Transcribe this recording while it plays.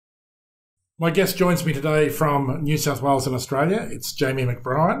My guest joins me today from New South Wales in Australia. It's Jamie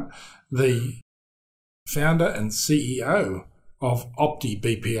McBrien, the founder and CEO of Opti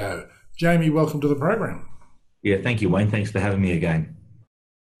BPO. Jamie, welcome to the program. Yeah, thank you, Wayne. Thanks for having me again.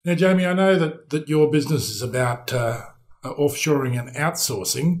 Now, Jamie, I know that your business is about offshoring and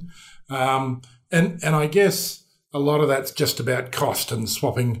outsourcing, and I guess a lot of that's just about cost and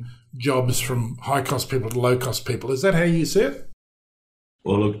swapping jobs from high-cost people to low-cost people. Is that how you see it?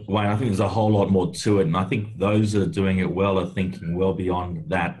 Well, look, Wayne, I think there's a whole lot more to it. And I think those that are doing it well are thinking well beyond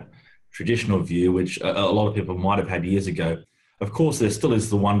that traditional view, which a lot of people might have had years ago. Of course, there still is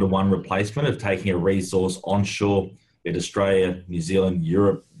the one-to-one replacement of taking a resource onshore in Australia, New Zealand,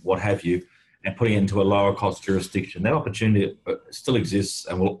 Europe, what have you, and putting it into a lower cost jurisdiction. That opportunity still exists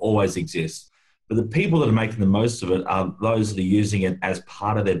and will always exist. But the people that are making the most of it are those that are using it as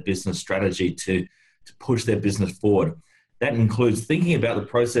part of their business strategy to push their business forward. That includes thinking about the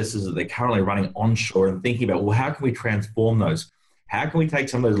processes that they're currently running onshore and thinking about, well, how can we transform those? How can we take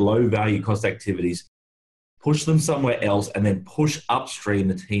some of those low value cost activities, push them somewhere else, and then push upstream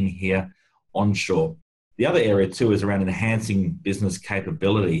the team here onshore? The other area too is around enhancing business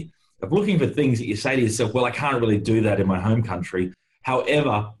capability, of looking for things that you say to yourself, well, I can't really do that in my home country.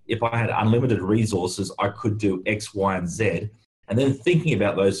 However, if I had unlimited resources, I could do X, Y, and Z. And then thinking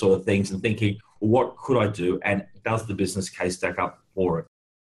about those sort of things and thinking, well, what could I do? And does the business case stack up for it?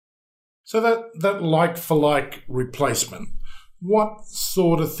 So that like-for-like replacement, what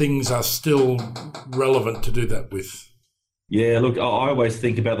sort of things are still relevant to do that with? Yeah, look, I always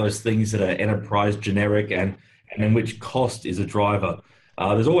think about those things that are enterprise generic and in which cost is a driver.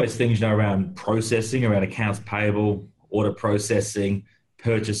 There's always things around processing, around accounts payable, order processing,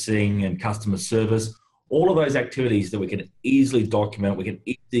 purchasing, and customer service. All of those activities that we can easily document, we can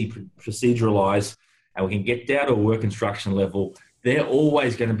easily proceduralize, and we can get down to a work instruction level. They're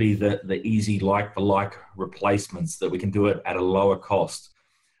always going to be the easy like-for-like replacements that we can do it at a lower cost.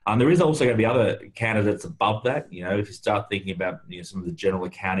 There is also going to be other candidates above that. If you start thinking about some of the general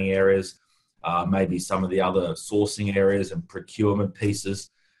accounting areas, maybe some of the other sourcing areas and procurement pieces.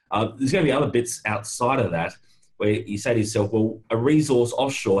 There's going to be other bits outside of that where you say to yourself, well, a resource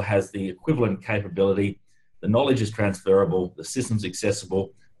offshore has the equivalent capability, the knowledge is transferable, the system's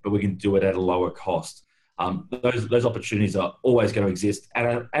accessible, but we can do it at a lower cost. Those opportunities are always going to exist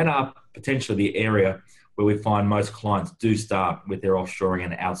and are potentially the area where we find most clients do start with their offshoring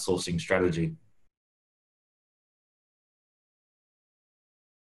and outsourcing strategy.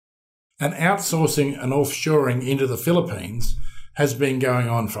 And outsourcing and offshoring into the Philippines has been going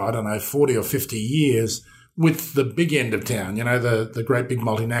on for, 40 or 50 years with the big end of town. The great big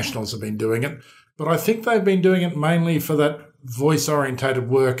multinationals have been doing it. But I think they've been doing it mainly for that voice-orientated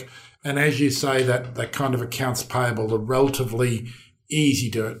work. And as you say, that kind of accounts payable, the relatively easy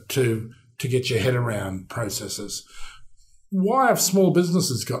to get your head around processes. Why have small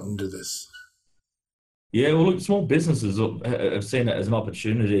businesses gotten into this? Yeah, well, look, small businesses have seen it as an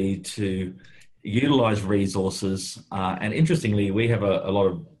opportunity to utilize resources. And interestingly, we have a lot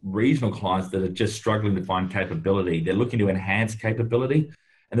of regional clients that are just struggling to find capability. They're looking to enhance capability,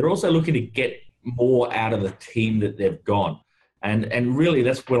 and they're also looking to get more out of the team that they've got. And really,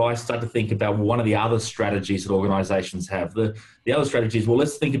 that's where I start to think about one of the other strategies that organizations have. The other strategy is, well,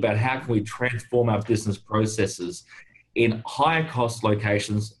 let's think about how can we transform our business processes in higher cost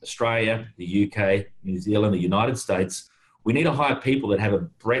locations, Australia, the UK, New Zealand, the United States. We need to hire people that have a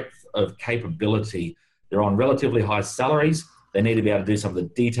breadth of capability. They're on relatively high salaries. They need to be able to do some of the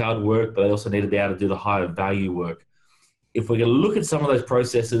detailed work, but they also need to be able to do the higher value work. If we're going to look at some of those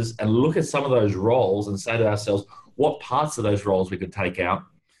processes and look at some of those roles and say to ourselves, what parts of those roles we could take out,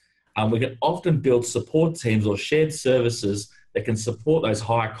 we can often build support teams or shared services that can support those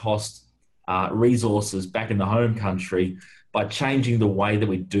higher cost resources back in the home country by changing the way that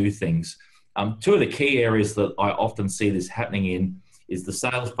we do things. Two of the key areas that I often see this happening in is the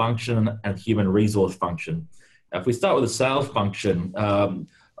sales function and human resource function. If we start with the sales function,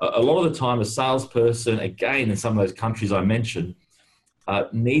 a lot of the time a salesperson, again, in some of those countries I mentioned,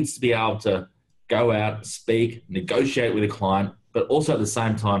 needs to be able to go out, speak, negotiate with a client, but also at the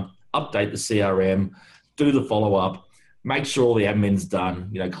same time, update the CRM, do the follow-up, make sure all the admin's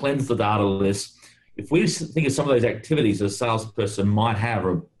done, cleanse the data list. If we think of some of those activities a salesperson might have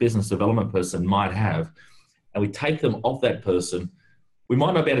or a business development person might have, and we take them off that person, we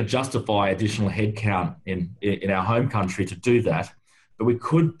might not be able to justify additional headcount in our home country to do that, but we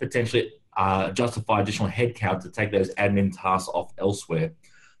could potentially justify additional headcount to take those admin tasks off elsewhere.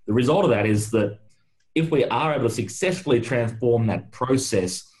 The result of that is that if we are able to successfully transform that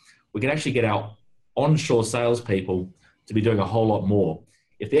process, we can actually get our onshore salespeople to be doing a whole lot more.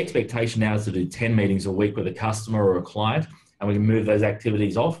 if the expectation now is to do 10 meetings a week with a customer or a client, and we can move those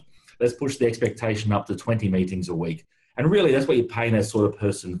activities off, let's push the expectation up to 20 meetings a week. And really, that's what you're paying that sort of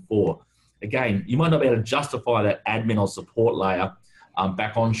person for. Again, you might not be able to justify that admin or support layer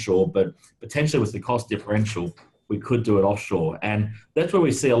back onshore, but potentially with the cost differential, we could do it offshore. And that's where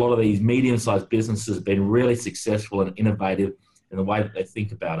we see a lot of these medium-sized businesses being really successful and innovative in the way that they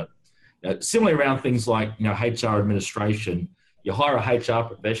think about it. Similarly around things like HR administration, you hire a HR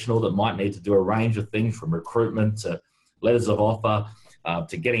professional that might need to do a range of things from recruitment to letters of offer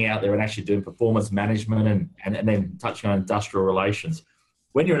to getting out there and actually doing performance management and then touching on industrial relations.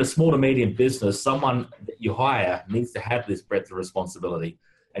 When you're in a small to medium business, someone that you hire needs to have this breadth of responsibility,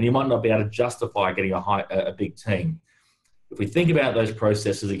 and you might not be able to justify getting a big team. If we think about those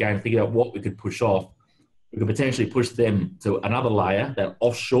processes again, think about what we could push off, we could potentially push them to another layer, that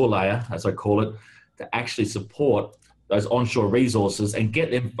offshore layer, as I call it, to actually support those onshore resources and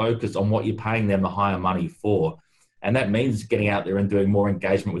get them focused on what you're paying them the higher money for. And that means getting out there and doing more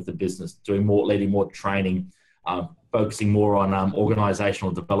engagement with the business, leading more training, focusing more on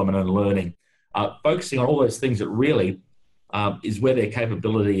organizational development and learning, focusing on all those things that really is where their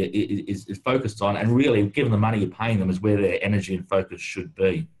capability is focused on, and really, given the money you're paying them, is where their energy and focus should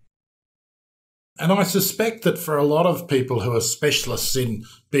be. And I suspect that for a lot of people who are specialists in,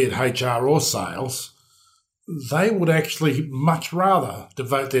 be it HR or sales, they would actually much rather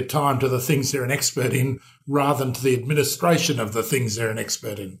devote their time to the things they're an expert in rather than to the administration of the things they're an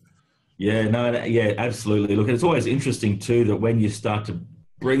expert in. Yeah, absolutely. Look, it's always interesting too that when you start to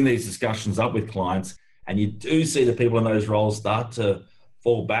bring these discussions up with clients and you do see the people in those roles start to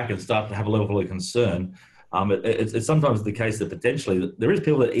fall back and start to have a level of concern, it's sometimes the case that potentially there is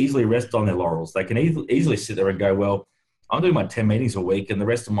people that easily rest on their laurels. They can easily sit there and go, well, I'm doing my 10 meetings a week and the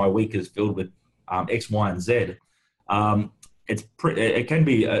rest of my week is filled with X, Y, and Z. It can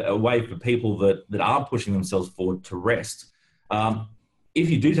be a way for people that are pushing themselves forward to rest. If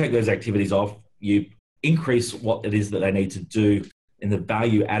you do take those activities off, you increase what it is that they need to do in the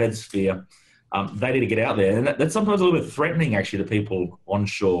value-added sphere. They need to get out there. And that's sometimes a little bit threatening, actually, to people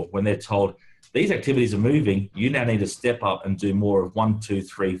onshore when they're told, these activities are moving, you now need to step up and do more of 1, 2,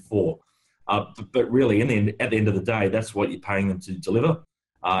 3, 4. But really, at the end of the day, that's what you're paying them to deliver.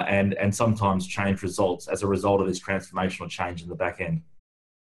 And sometimes change results as a result of this transformational change in the back end.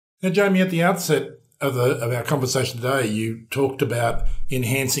 Now, Jamie, at the outset of our conversation today, you talked about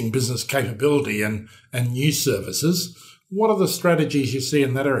enhancing business capability and new services. What are the strategies you see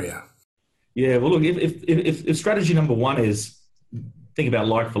in that area? Yeah, well, look, if strategy number one is think about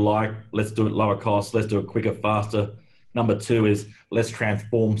like for like, let's do it lower cost, let's do it quicker, faster. Number two is let's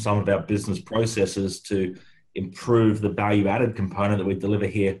transform some of our business processes to improve the value-added component that we deliver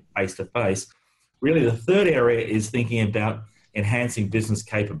here face-to-face. Really, the third area is thinking about enhancing business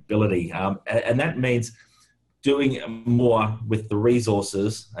capability. And that means doing more with the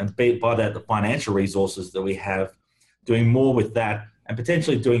resources, and by that, the financial resources that we have, doing more with that, and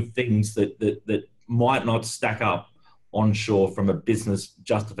potentially doing things that might not stack up onshore from a business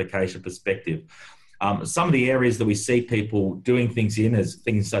justification perspective. Some of the areas that we see people doing things in is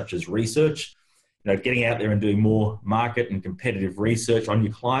things such as research, getting out there and doing more market and competitive research on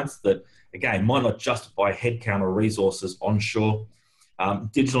your clients that, again, might not justify headcount or resources onshore.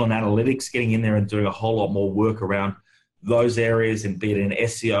 Digital and analytics, getting in there and doing a whole lot more work around those areas, and be it in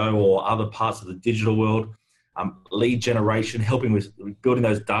SEO or other parts of the digital world. Lead generation, helping with building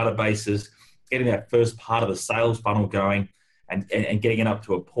those databases, getting that first part of the sales funnel going and getting it up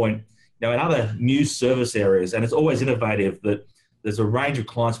to a point. Now, in other new service areas, and it's always innovative, that there's a range of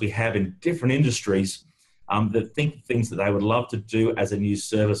clients we have in different industries that think things that they would love to do as a new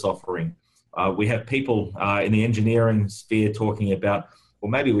service offering. We have people in the engineering sphere talking about,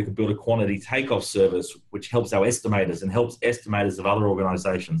 well, maybe we could build a quantity takeoff service, which helps our estimators and helps estimators of other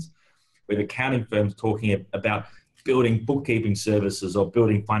organizations. We have accounting firms talking about building bookkeeping services or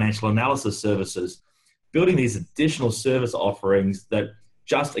building financial analysis services, building these additional service offerings that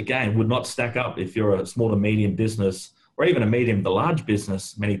just, again, would not stack up if you're a small to medium business or even a medium to large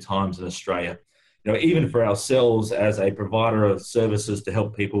business many times in Australia. Even for ourselves as a provider of services to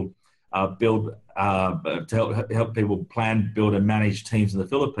help people help people plan, build and manage teams in the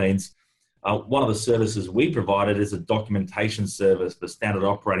Philippines, one of the services we provided is a documentation service for standard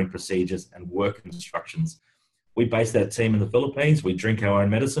operating procedures and work instructions. We base that team in the Philippines. We drink our own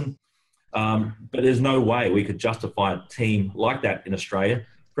medicine. But there's no way we could justify a team like that in Australia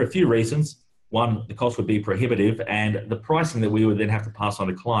for a few reasons. One, the cost would be prohibitive, and the pricing that we would then have to pass on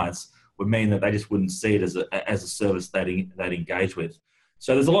to clients would mean that they just wouldn't see it as a service they'd engage with.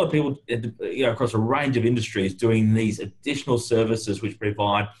 So there's a lot of people, across a range of industries doing these additional services which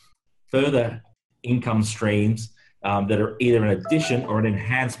provide further income streams that are either an addition or an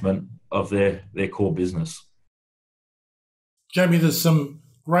enhancement of their core business. Jamie, there's some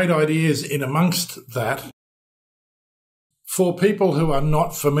great ideas in amongst that. For people who are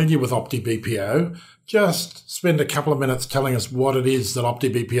not familiar with OptiBPO, just spend a couple of minutes telling us what it is that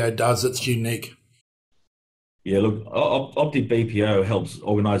OptiBPO does that's unique. Yeah, look, OptiBPO helps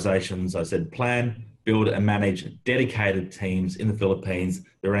organisations, I said, plan, build and manage dedicated teams in the Philippines.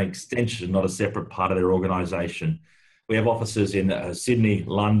 They're an extension, not a separate part of their organisation. We have offices in Sydney,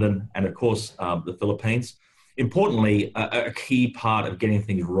 London, and of course, the Philippines. Importantly, a key part of getting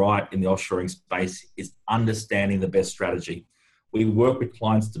things right in the offshoring space is understanding the best strategy. We work with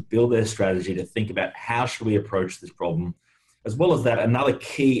clients to build their strategy, to think about how should we approach this problem. As well as that, another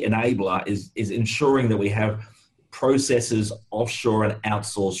key enabler is ensuring that we have processes offshore and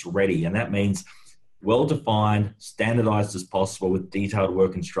outsourced ready. And that means well-defined, standardized as possible with detailed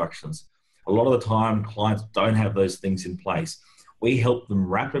work instructions. A lot of the time, clients don't have those things in place. We help them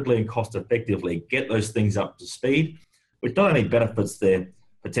rapidly and cost effectively get those things up to speed, which not only benefits their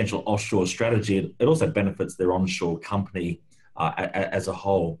potential offshore strategy, it also benefits their onshore company as a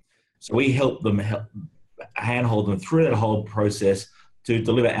whole. So we help them handhold them through that whole process to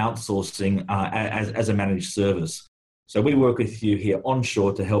deliver outsourcing as a managed service. So we work with you here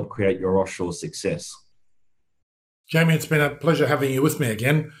onshore to help create your offshore success. Jamie, it's been a pleasure having you with me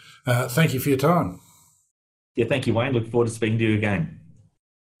again. Thank you for your time. Yeah, thank you, Wayne. Look forward to speaking to you again.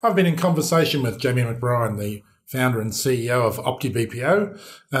 I've been in conversation with Jamie McBrien, the founder and CEO of OptiBPO,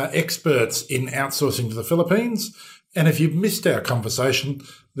 experts in outsourcing to the Philippines. And if you've missed our conversation,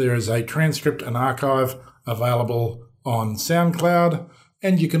 there is a transcript and archive available on SoundCloud,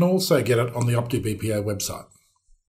 and you can also get it on the OptiBPO website.